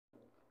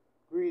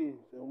Greetings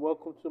and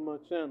welcome to my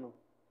channel.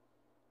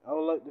 I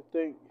would like to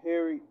thank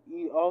Harry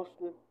E.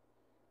 Austin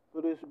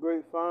for this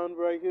great find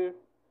right here.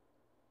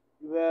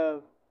 You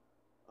have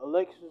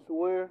Alexis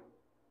Ware,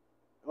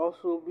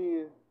 also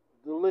being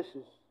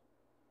Deelishis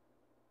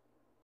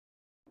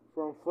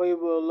from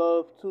Flavor of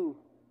Love 2.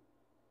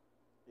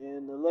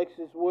 And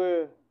Alexis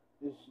Ware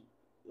is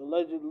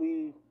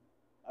allegedly,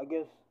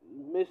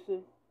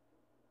 missing.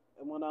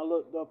 And when I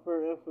looked up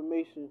her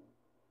information,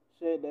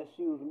 said that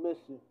she was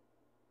missing.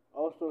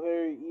 Also,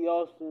 Harry E.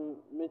 Austin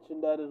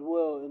mentioned that as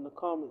well in the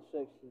comment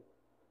section.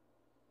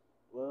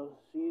 Well,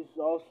 she's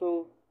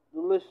also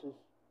Deelishis.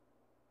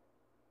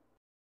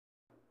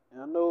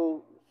 And I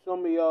know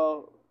some of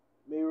y'all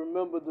may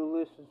remember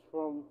Deelishis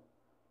from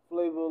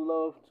Flavor of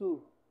Love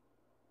 2.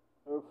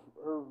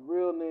 Her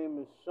real name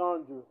is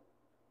Chandra.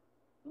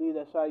 I believe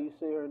that's how you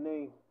say her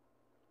name.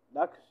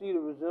 And I can see the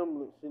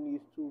resemblance in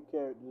these two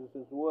characters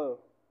as well.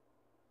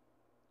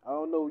 I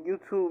don't know,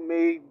 YouTube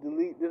may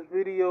delete this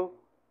video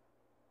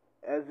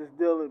as it's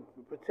dealing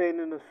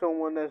pertaining to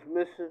someone that's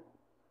missing.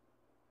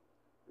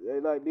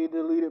 They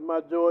deleted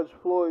my George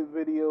Floyd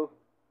video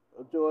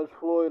of George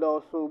Floyd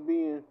also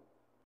being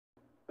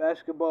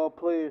basketball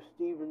player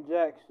Steven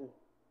Jackson.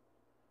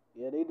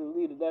 Yeah, they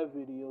deleted that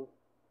video.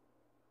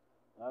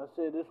 I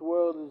said this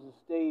world is a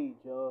stage,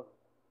 y'all.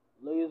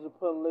 Layers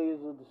upon layers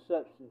of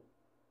deception.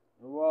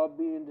 And we're all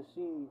being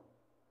deceived.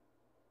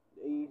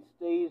 They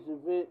staged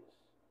events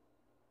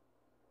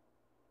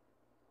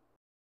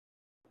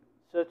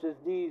such as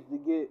these to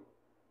get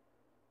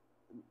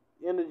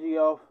energy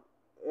off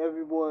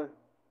everyone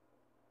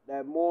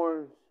that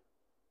mourns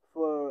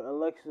for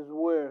Alexis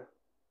Ware.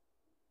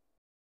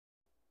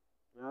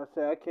 And I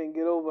say I can't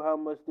get over how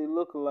much they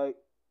look alike.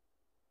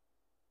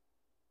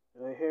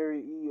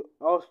 Harry E.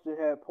 Austin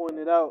had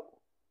pointed out,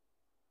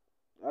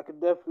 I could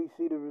definitely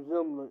see the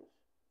resemblance.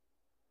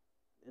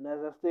 And as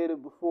I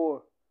stated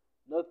before,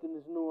 nothing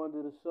is new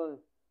under the sun.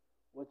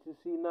 What you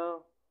see now,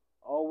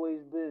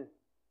 always been.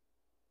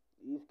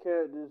 These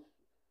characters,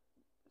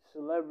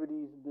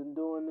 celebrities, been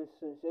doing this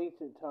since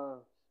ancient times.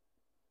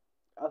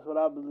 That's what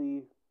I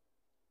believe.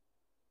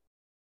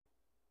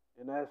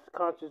 And as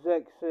Conscious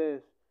X says,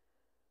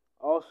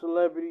 all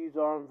celebrities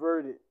are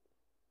inverted,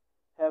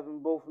 having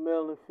both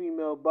male and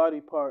female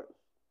body parts.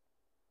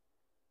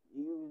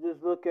 You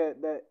just look at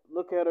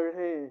her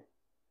hand.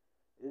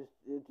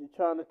 It's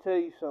trying to tell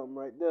you something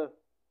right there.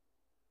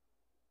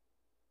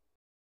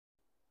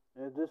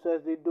 And just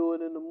as they do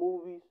it in the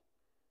movies,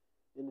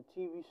 in the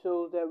TV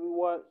shows that we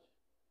watch,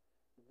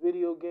 the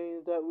video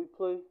games that we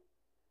play,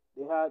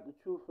 they hide the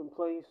truth in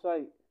plain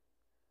sight.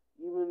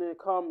 Even in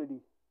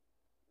comedy,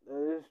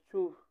 there's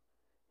truth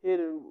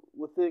hidden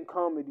within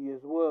comedy as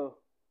well.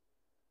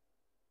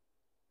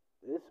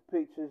 There's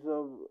pictures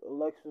of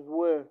Alexis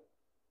Ware.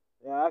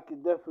 And I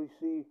can definitely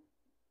see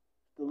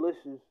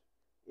Deelishis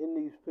in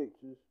these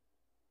pictures.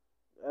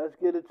 Let's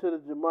get into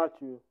the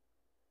gematria,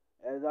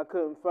 as I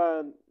couldn't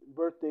find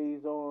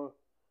birthdays on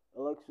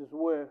Alexis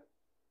Ware,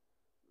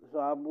 so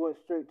I went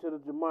straight to the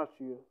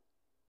gematria.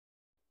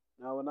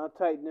 Now when I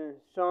typed in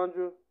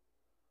Chandra,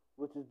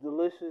 which is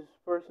Deelishis'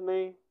 first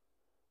name,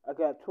 I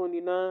got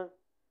 29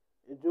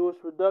 in Jewish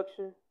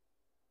reduction.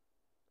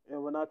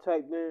 And when I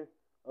typed in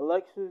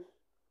Alexis,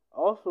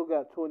 I also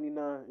got 29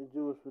 in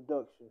Jewish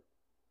reduction.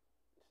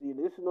 See,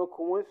 this is no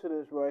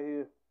coincidence right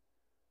here.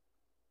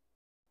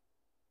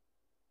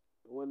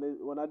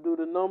 When I do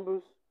the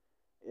numbers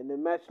and they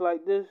match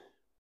like this,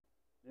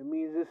 it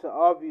means it's an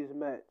obvious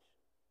match.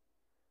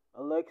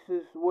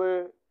 Alexis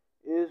Ware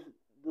is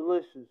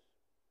Deelishis.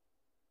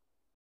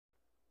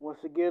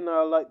 Once again,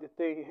 I'd like to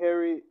thank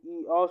Harry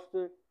E.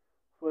 Austin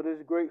for this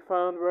great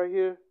find right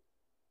here.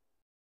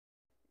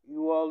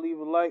 You all leave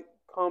a like,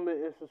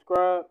 comment, and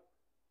subscribe.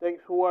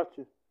 Thanks for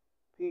watching.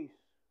 Peace.